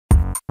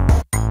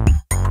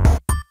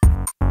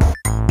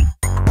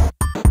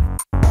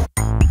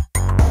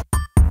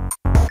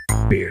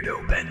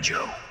Weirdo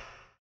Banjo.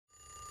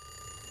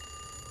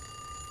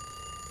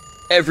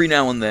 Every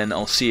now and then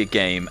I'll see a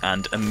game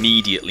and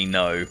immediately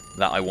know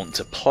that I want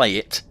to play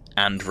it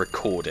and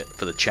record it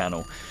for the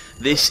channel.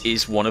 This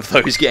is one of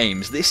those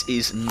games. This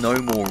is No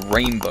More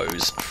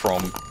Rainbows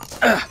from...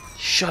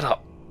 shut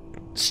up.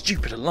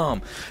 Stupid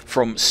alarm.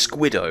 From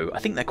Squiddo. I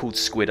think they're called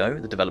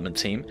Squiddo, the development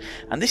team.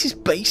 And this is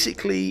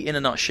basically, in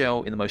a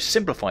nutshell, in the most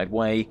simplified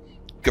way,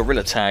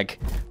 Gorilla Tag,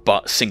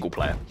 but single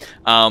player.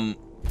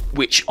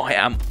 Which I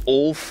am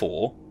all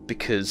for,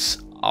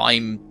 because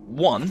I'm,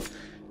 one,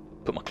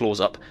 put my claws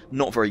up,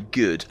 not very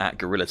good at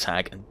Gorilla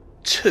Tag, and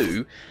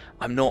two,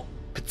 I'm not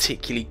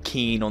particularly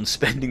keen on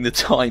spending the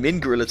time in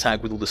Gorilla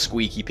Tag with all the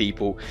squeaky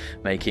people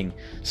making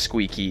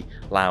squeaky,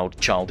 loud,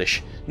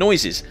 childish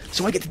noises.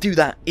 So I get to do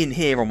that in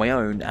here on my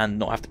own and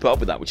not have to put up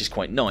with that, which is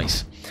quite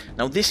nice.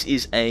 Now this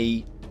is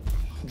a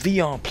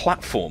VR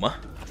platformer.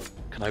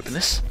 Can I open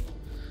this?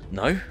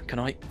 No? Can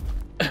I?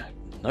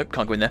 Nope,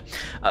 can't go in there.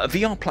 A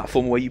VR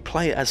platform where you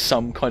play as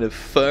some kind of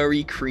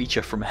furry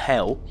creature from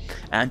hell,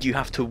 and you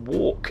have to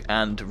walk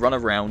and run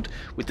around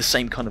with the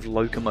same kind of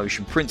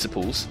locomotion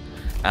principles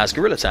as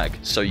Gorilla Tag.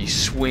 So you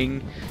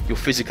swing your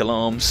physical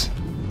arms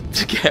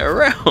to get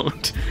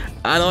around.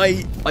 And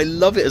I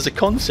love it as a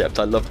concept.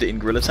 I loved it in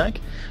Gorilla Tag.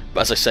 But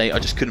as I say, I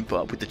just couldn't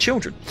put up with the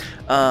children.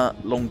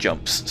 Long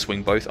jumps,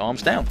 swing both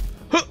arms down.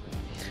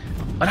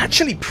 I'd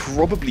actually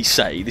probably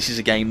say this is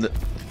a game that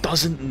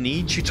doesn't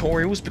need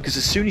tutorials, because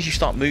as soon as you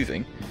start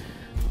moving,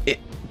 it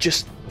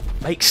just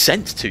makes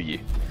sense to you.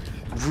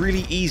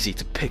 Really easy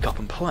to pick up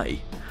and play.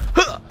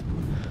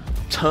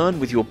 Turn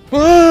with your...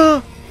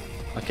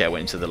 Okay, I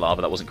went into the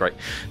lava, that wasn't great.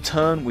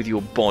 Turn with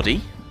your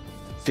body,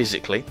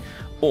 physically,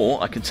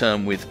 or I can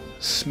turn with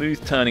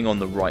smooth turning on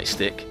the right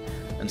stick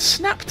and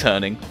snap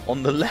turning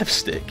on the left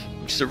stick,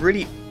 which is a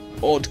really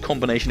odd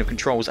combination of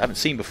controls I haven't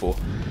seen before.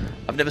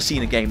 I've never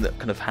seen a game that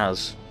kind of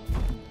has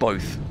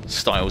both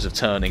styles of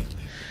turning.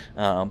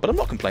 But I'm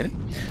not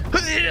complaining.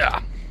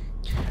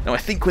 Now I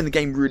think when the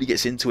game really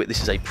gets into it,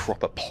 this is a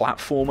proper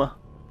platformer.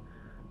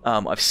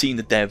 I've seen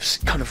the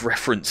devs kind of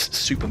reference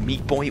Super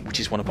Meat Boy, which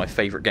is one of my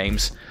favourite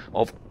games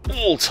of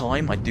all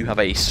time. I do have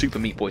a Super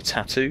Meat Boy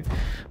tattoo.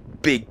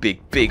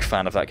 Big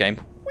fan of that game.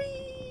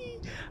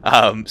 Whee!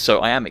 So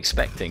I am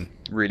expecting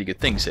really good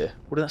things here.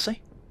 What did that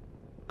say?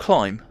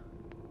 Climb.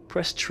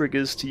 Press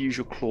triggers to use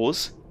your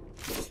claws.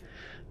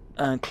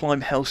 And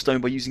climb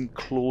Hellstone by using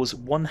claws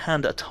one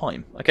hand at a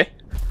time. Okay.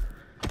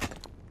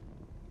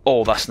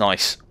 Oh, that's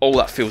nice. Oh,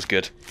 that feels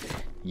good.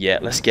 Yeah,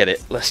 let's get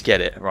it. Let's get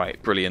it. Right,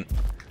 brilliant.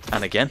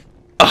 And again.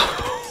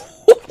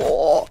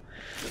 Oh.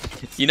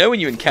 You know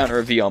when you encounter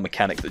a VR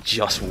mechanic that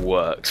just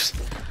works?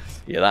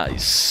 Yeah, that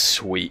is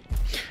sweet.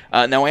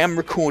 Now, I am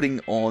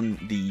recording on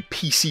the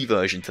PC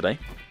version today.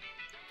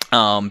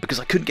 Because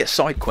I couldn't get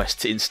SideQuest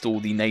to install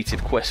the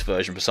native Quest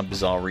version for some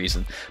bizarre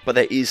reason. But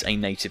there is a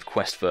native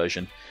Quest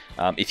version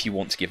if you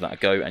want to give that a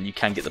go. And you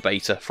can get the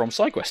beta from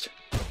SideQuest.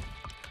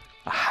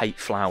 I hate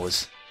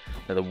flowers.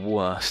 They're the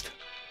worst.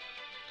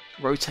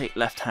 Rotate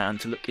left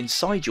hand to look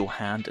inside your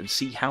hand and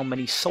see how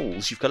many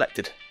souls you've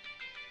collected.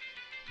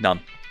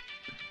 None.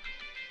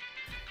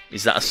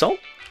 Is that a soul?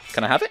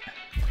 Can I have it?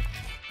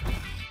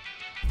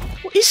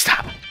 What is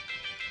that?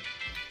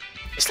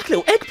 It's like a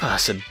little egg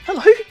person.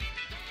 Hello?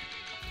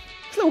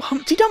 It's a little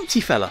Humpty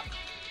Dumpty fella.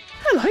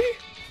 Hello?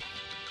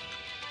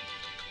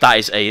 That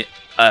is a...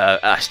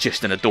 that's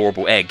just an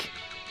adorable egg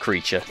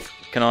creature.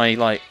 Can I,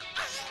 like...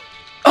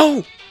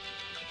 Oh!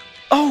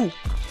 Oh!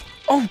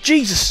 Oh,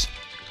 Jesus!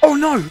 Oh,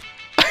 no!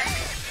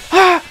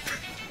 Ah!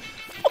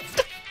 What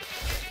the...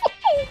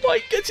 Oh,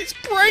 my God, it's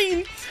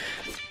brain!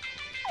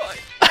 What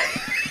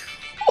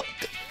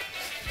the...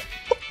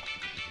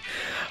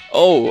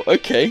 Oh,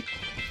 okay.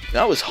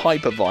 That was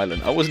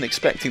hyper-violent. I wasn't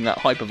expecting that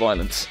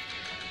hyper-violence.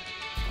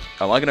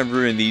 Am I going to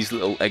ruin these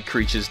little egg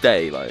creatures'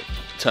 day, like,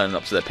 turning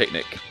up to their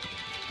picnic?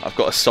 I've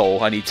got a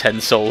soul. I need 10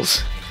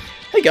 souls.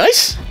 Hey,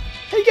 guys!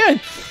 How you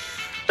going?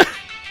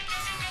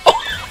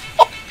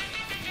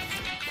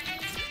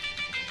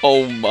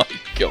 Oh my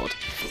God.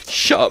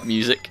 Shut up,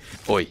 music.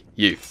 Oi,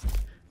 you.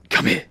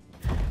 Come here.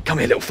 Come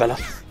here, little fella.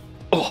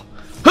 Oh.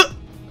 Huh.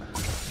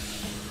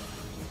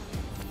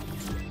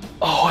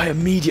 Oh, I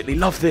immediately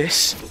love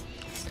this.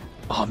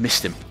 Oh, I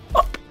missed him.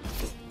 Up.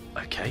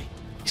 Okay.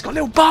 He's got a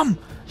little bum.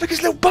 Look at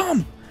his little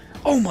bum.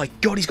 Oh my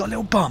God, he's got a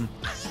little bum.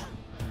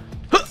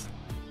 Huh.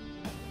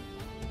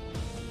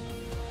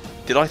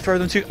 Did I throw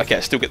them too? Okay,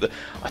 I still get the...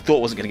 I thought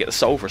I wasn't going to get the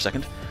soul for a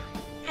second.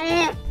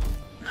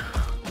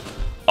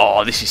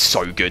 Oh, this is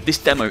so good. This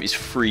demo is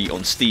free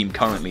on Steam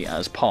currently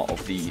as part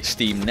of the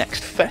Steam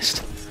Next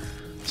Fest.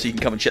 So you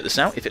can come and check this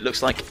out if it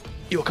looks like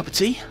your cup of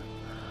tea.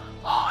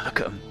 Oh, look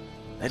at them.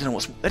 They don't know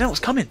what's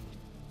coming.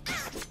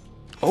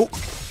 Oh.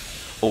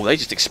 Oh, they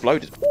just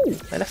exploded. Oh,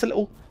 they left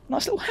a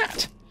nice little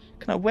hat.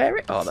 Can I wear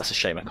it? Oh, that's a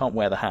shame. I can't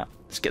wear the hat.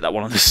 Let's get that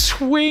one on the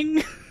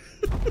swing.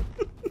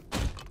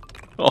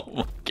 Oh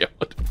my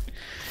God.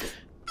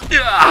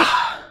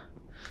 Oh,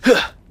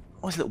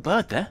 there's a little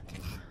bird there.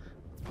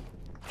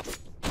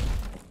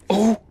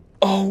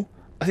 Oh,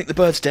 I think the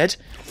bird's dead.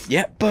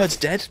 Yeah, bird's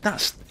dead.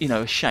 That's, you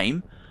know, a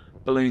shame.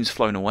 Balloon's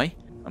flown away.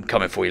 I'm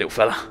coming for you, little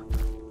fella.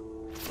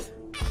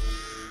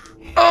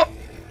 Oh!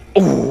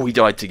 Oh, we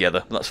died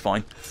together. That's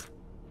fine.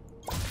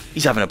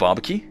 He's having a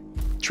barbecue.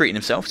 Treating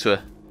himself to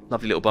a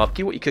lovely little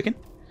barbecue. What are you cooking?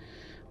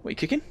 What are you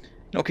cooking?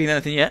 Not cooking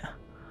anything yet.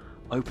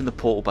 Open the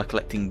portal by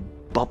collecting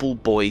Bubble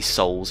Boy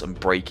souls and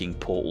breaking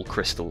portal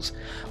crystals.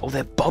 Oh,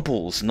 they're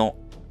bubbles, not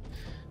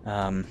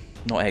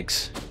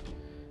eggs.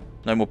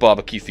 No more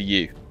barbecue for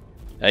you.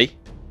 Hey?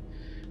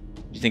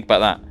 What do you think about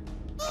that?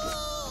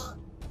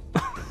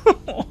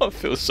 I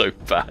feel so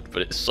bad,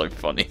 but it's so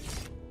funny.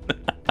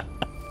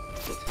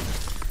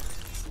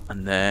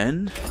 And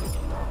then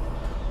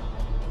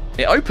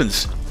it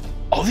opens.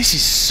 Oh, this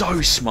is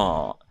so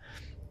smart.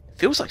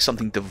 Feels like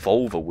something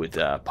Devolver would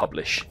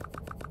publish.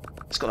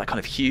 It's got that kind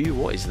of hue.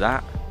 What is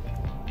that?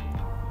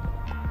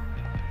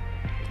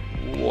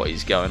 What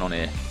is going on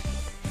here?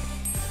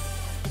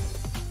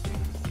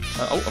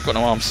 Oh, I've got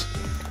no arms.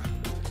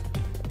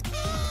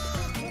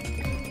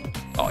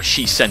 Oh,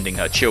 she's sending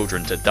her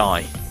children to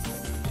die.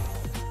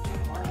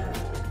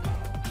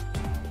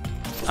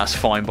 That's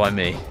fine by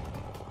me.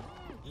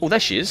 Oh, there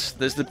she is.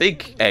 There's the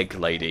big egg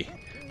lady.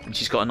 And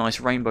she's got a nice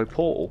rainbow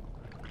portal.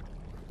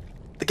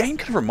 The game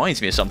kind of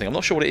reminds me of something. I'm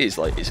not sure what it is.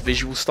 Like, its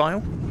visual style.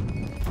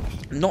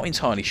 I'm not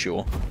entirely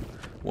sure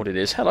what it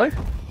is. Hello.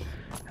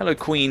 Hello,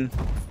 Queen.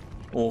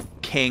 Or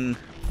King.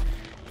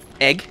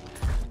 Egg.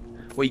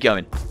 Where are you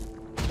going?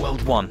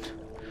 World 1.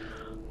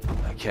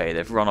 Okay,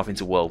 they've run off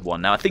into World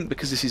 1. Now, I think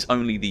because this is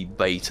only the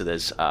beta,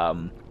 there's,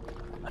 I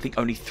think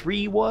only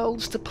 3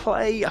 worlds to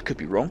play. I could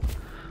be wrong.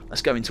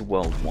 Let's go into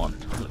World 1.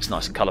 Looks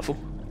nice and colourful.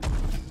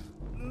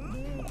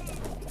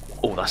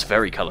 Oh, that's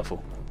very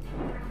colourful.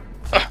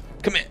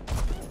 Come here.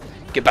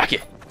 Get back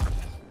here.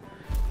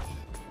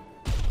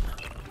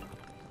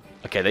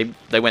 Okay,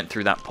 they went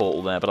through that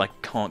portal there, but I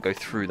can't go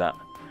through that.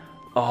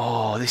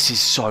 Oh, this is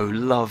so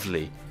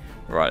lovely.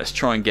 Right, let's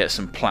try and get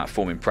some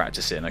platforming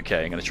practice in.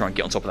 Okay, I'm going to try and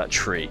get on top of that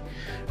tree.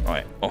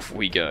 Right, off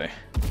we go.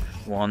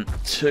 1,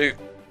 2,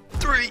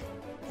 3.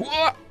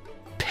 Whoa!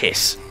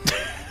 Piss.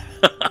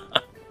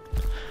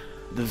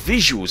 The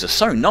visuals are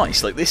so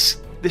nice. Like,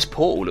 this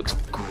portal looks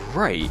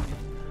great.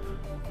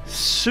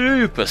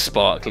 Super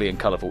sparkly and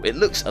colourful. It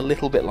looks a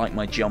little bit like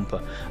my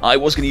jumper. I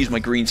was going to use my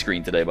green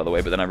screen today, by the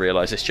way, but then I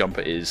realised this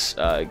jumper is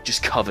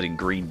just covered in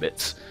green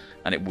bits,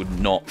 and it would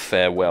not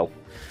fare well.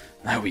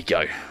 There we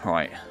go.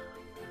 Right.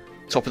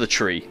 Top of the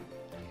tree.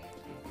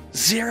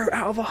 0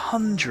 out of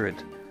 100.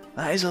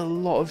 That is a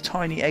lot of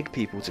tiny egg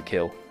people to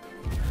kill.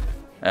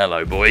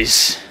 Hello,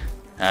 boys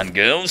and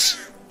girls.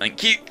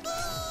 Thank you.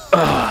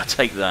 Ah,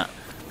 take that.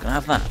 Can I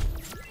have that?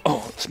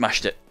 Oh,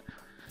 smashed it.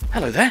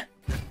 Hello there.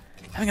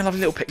 Having a lovely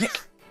little picnic?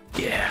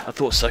 Yeah, I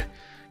thought so.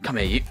 Come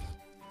here, you.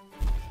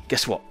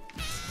 Guess what?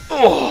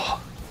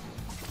 Oh!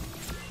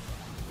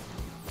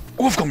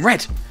 Oh, I've gone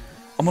red.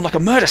 I'm on like a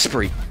murder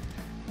spree.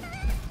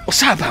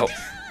 What's that about?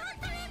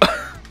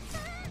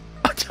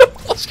 I don't know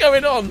what's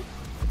going on.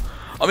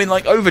 I'm in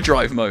like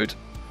overdrive mode.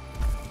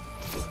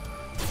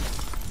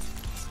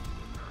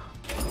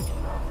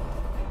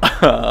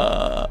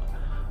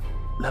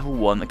 Level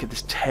 1. Okay,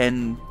 there's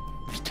 10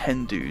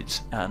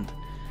 dudes and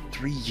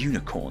 3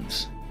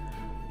 unicorns.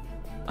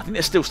 I think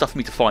there's still stuff for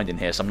me to find in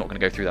here, so I'm not going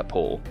to go through that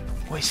portal.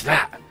 What is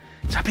that?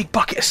 It's that big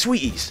bucket of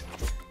sweeties.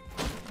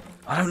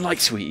 I don't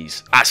like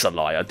sweeties. That's a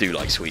lie. I do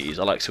like sweeties.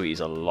 I like sweeties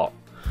a lot.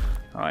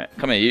 Alright,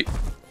 come here, you.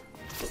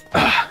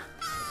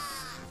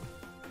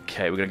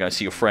 Okay, we're going to go and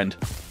see your friend.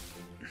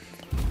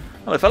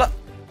 Hello, fella.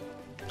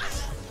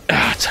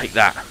 Take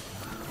that.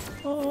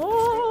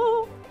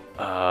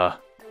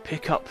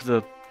 Pick up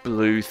the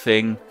blue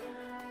thing.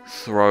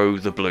 Throw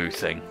the blue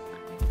thing.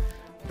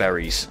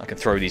 Berries. I can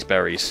throw these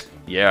berries.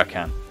 Yeah, I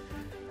can.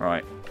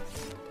 Right.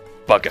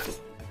 Bugger.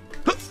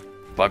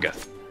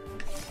 Bugger.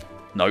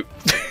 Nope.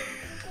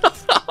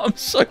 I'm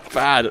so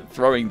bad at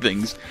throwing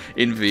things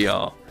in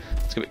VR.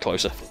 Let's get a bit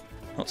closer.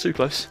 Not too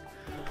close.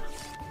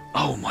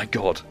 Oh my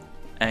god.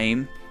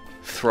 Aim.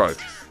 Throw.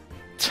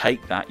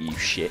 Take that, you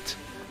shit.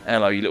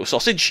 Hello, you little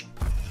sausage.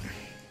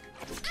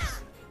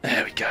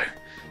 There we go.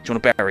 Do you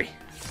want a berry?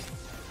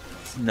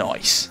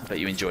 Nice. I bet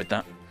you enjoyed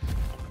that.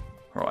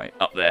 Right,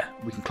 up there.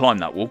 We can climb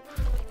that wall.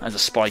 That's a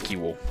spiky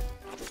wall.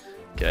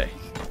 Okay.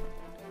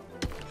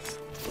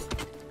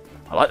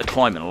 I like the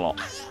climbing a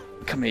lot.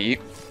 Come here, you.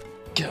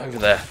 Get over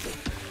there.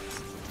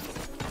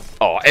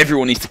 Oh,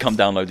 everyone needs to come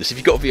download this. If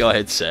you've got a VR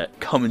headset,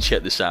 come and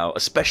check this out.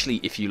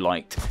 Especially if you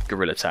liked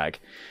Gorilla Tag.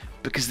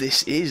 Because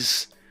this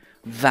is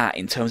that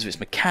in terms of its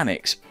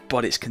mechanics,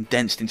 but it's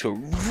condensed into a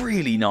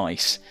really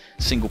nice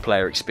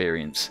single-player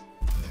experience.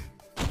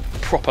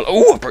 Proper...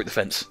 Oh, I broke the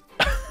fence.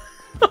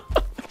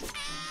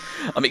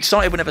 I'm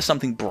excited whenever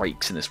something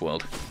breaks in this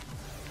world.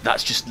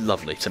 That's just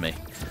lovely to me.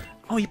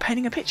 Oh, you're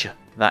painting a picture?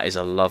 That is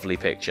a lovely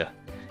picture.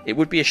 It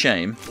would be a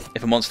shame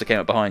if a monster came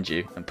up behind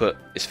you and put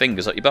his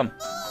fingers up your bum.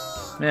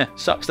 Yeah,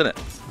 sucks, doesn't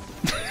it?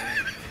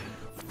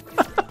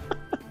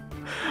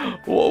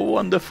 What a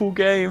wonderful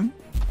game.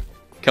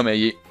 Come here,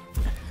 you.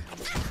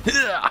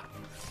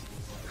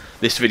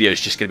 This video is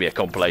just going to be a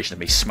compilation of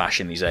me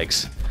smashing these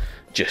eggs.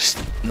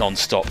 Just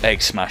non-stop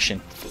egg smashing.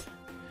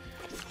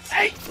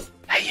 Hey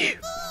you!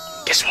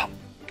 Guess what?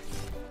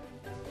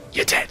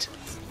 You're dead.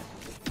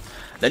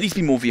 There needs to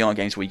be more VR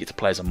games where you get to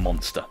play as a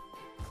monster.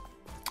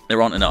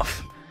 There aren't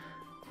enough.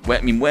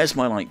 Where's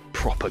my like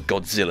proper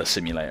Godzilla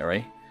simulator,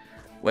 eh?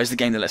 Where's the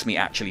game that lets me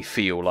actually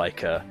feel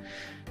like a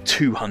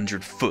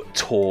 200-foot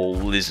tall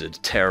lizard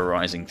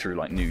terrorizing through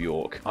like New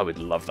York? I would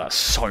love that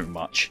so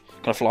much.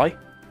 Can I fly?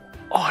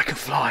 Oh, I can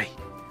fly.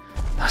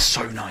 That's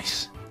so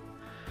nice.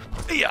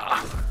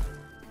 Yeah.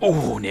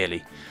 Oh,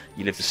 nearly.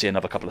 You live to see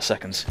another couple of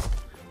seconds.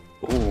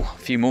 Oh, a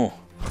few more.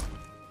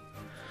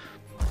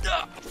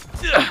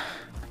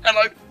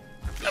 Hello.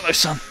 Hello,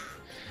 son.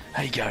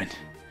 How you going?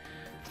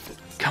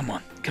 Come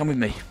on. Come with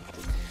me.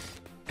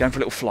 Going for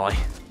a little fly.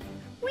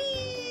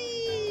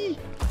 Whee!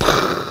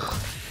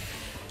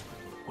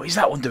 What is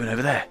that one doing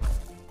over there?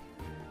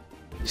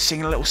 He's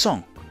singing a little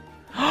song.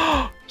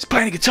 He's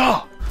playing a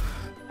guitar.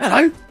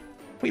 Hello.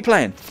 What are you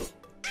playing?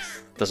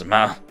 Doesn't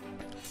matter.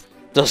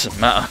 Doesn't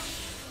matter.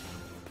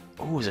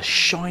 Oh, there's a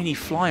shiny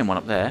flying one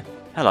up there.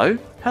 Hello.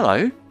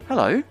 Hello.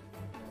 Hello.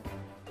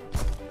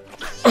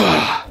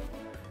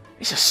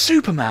 It's a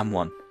Superman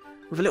one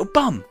with a little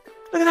bum.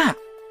 Look at that.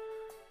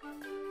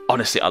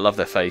 Honestly, I love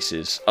their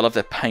faces. I love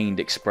their pained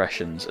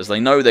expressions as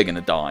they know they're going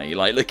to die.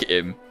 Like, look at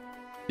him.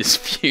 His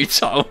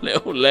futile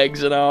little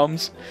legs and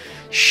arms.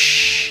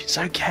 Shh, it's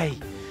okay.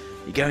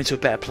 You go into a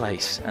better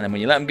place. And then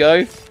when you let them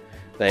go,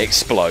 they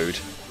explode.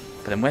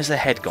 But then where's their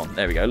head gone?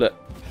 There we go, look.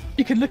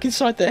 You can look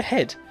inside their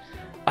head.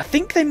 I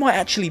think they might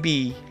actually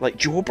be, like,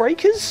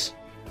 jawbreakers?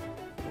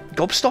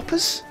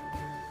 Gobstoppers?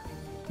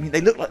 I mean,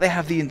 they look like they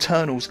have the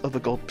internals of a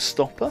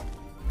gobstopper.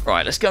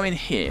 Right, let's go in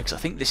here, because I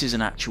think this is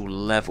an actual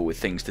level with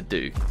things to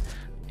do.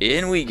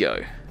 In we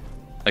go.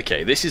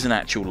 Okay, this is an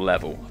actual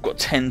level. I've got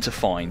 10 to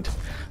find.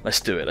 Let's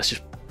do it. Let's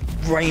just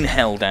rain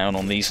hell down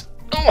on these...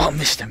 Oh, I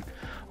missed him.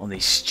 On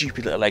these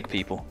stupid little egg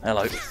people.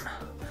 Hello.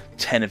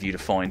 10 of you to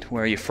find.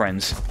 Where are your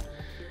friends?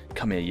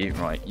 Come here, you.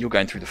 Right, you're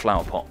going through the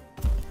flower pot.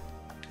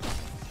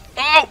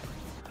 Oh!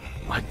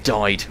 I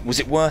died. Was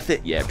it worth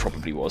it? Yeah, it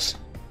probably was.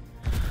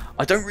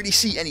 I don't really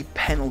see any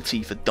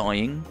penalty for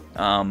dying.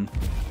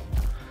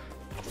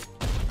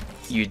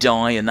 You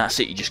die and that's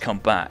it, you just come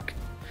back.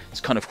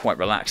 It's kind of quite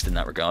relaxed in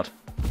that regard.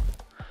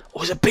 Oh,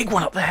 there's a big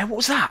one up there. What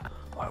was that?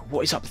 Right,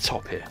 what is up the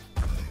top here?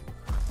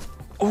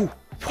 Oh,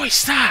 what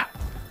is that?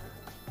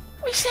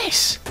 What is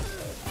this?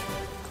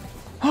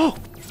 Oh!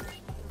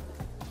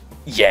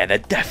 Yeah, they're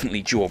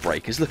definitely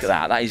jawbreakers. Look at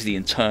that. That is the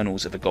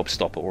internals of a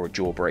gobstopper or a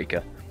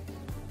jawbreaker.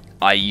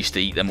 I used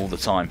to eat them all the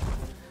time.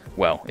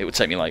 Well, it would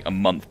take me like a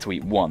month to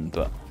eat one,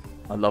 but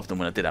I loved them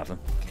when I did have them.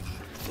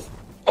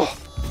 Oh!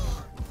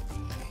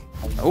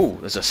 Oh,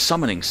 there's a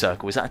summoning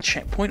circle. Is that a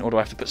checkpoint, or do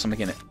I have to put something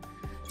in it?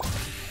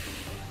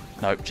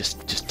 Nope,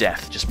 just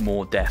death. Just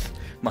more death.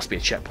 Must be a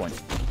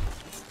checkpoint.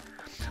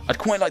 I'd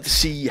quite like to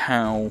see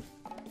how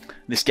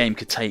this game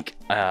could take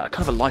kind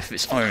of a life of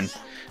its own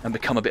and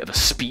become a bit of a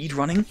speed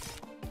running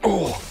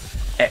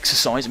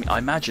exercise. I mean, I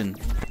imagine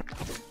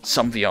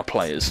some VR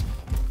players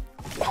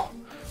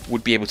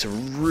would be able to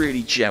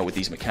really gel with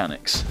these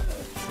mechanics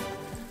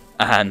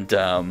and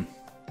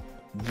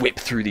whip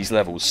through these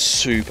levels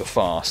super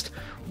fast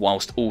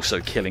whilst also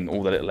killing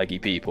all the little leggy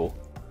people.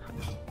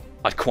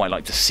 I'd quite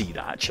like to see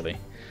that, actually.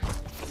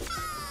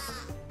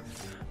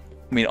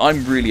 I mean,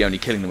 I'm really only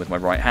killing them with my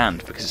right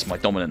hand because it's my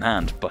dominant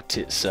hand, but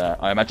it's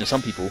I imagine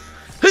some people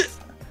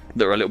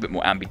that are a little bit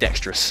more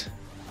ambidextrous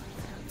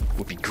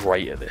would be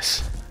great at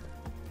this.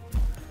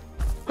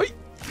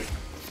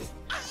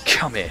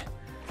 Come here.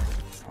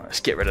 Right, let's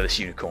get rid of this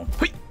unicorn.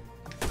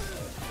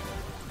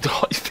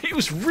 It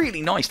feels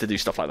really nice to do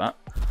stuff like that.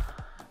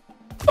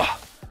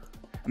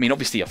 I mean,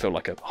 obviously I feel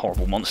like a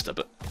horrible monster,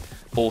 but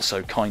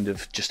also kind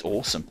of just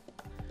awesome.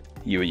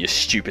 You and your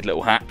stupid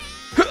little hat.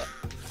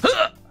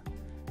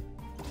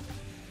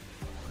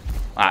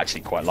 I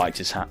actually quite liked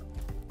his hat.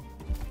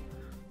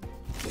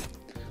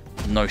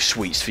 No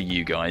sweets for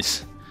you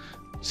guys.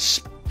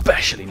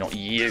 Especially not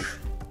you.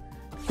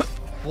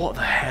 What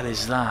the hell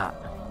is that?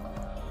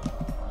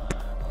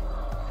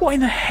 What in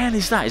the hell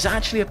is that? Is that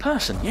actually a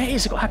person? Yeah, it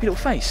is. It's got a happy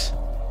little face.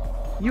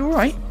 You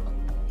alright?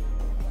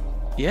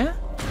 Yeah?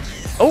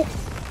 Oh!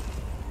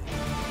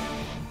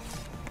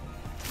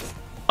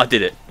 I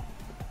did it.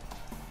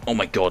 Oh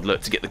my god,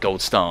 look, to get the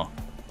gold star.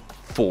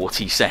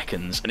 40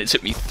 seconds, and it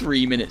took me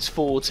 3 minutes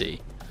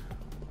 40.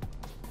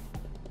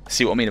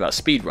 See what I mean about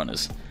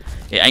speedrunners?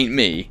 It ain't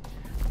me,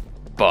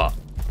 but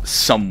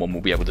someone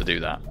will be able to do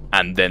that,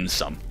 and then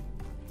some.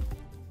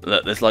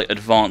 Look, there's like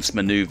advanced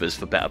maneuvers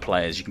for better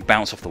players. You can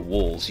bounce off the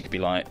walls. You could be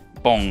like,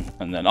 bong,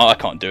 and then, oh, I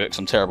can't do it because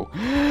I'm terrible.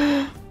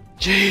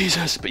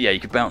 Jesus! But yeah, you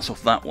could bounce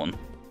off that one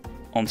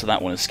onto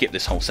that one and skip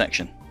this whole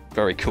section.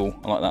 Very cool.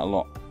 I like that a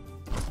lot.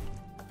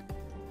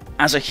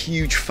 As a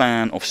huge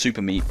fan of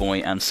Super Meat Boy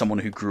and someone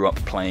who grew up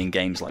playing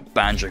games like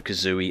Banjo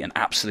Kazooie and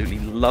absolutely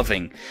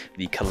loving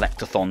the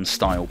collectathon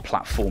style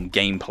platform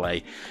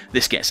gameplay,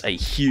 this gets a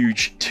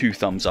huge 2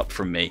 thumbs up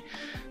from me.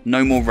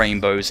 No More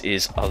Rainbows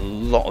is a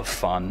lot of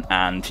fun,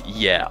 and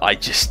yeah, I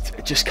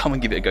just come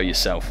and give it a go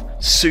yourself.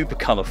 Super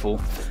colourful,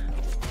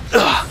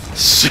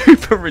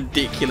 super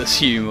ridiculous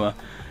humour,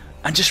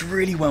 and just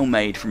really well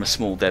made from a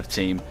small dev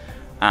team,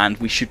 and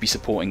we should be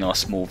supporting our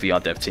small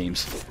VR dev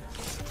teams.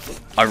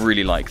 I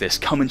really like this.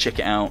 Come and check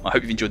it out. I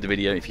hope you've enjoyed the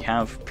video. If you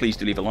have, please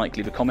do leave a like,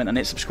 leave a comment, and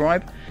hit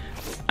subscribe.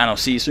 And I'll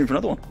see you soon for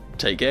another one.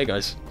 Take care,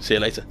 guys. See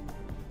you later.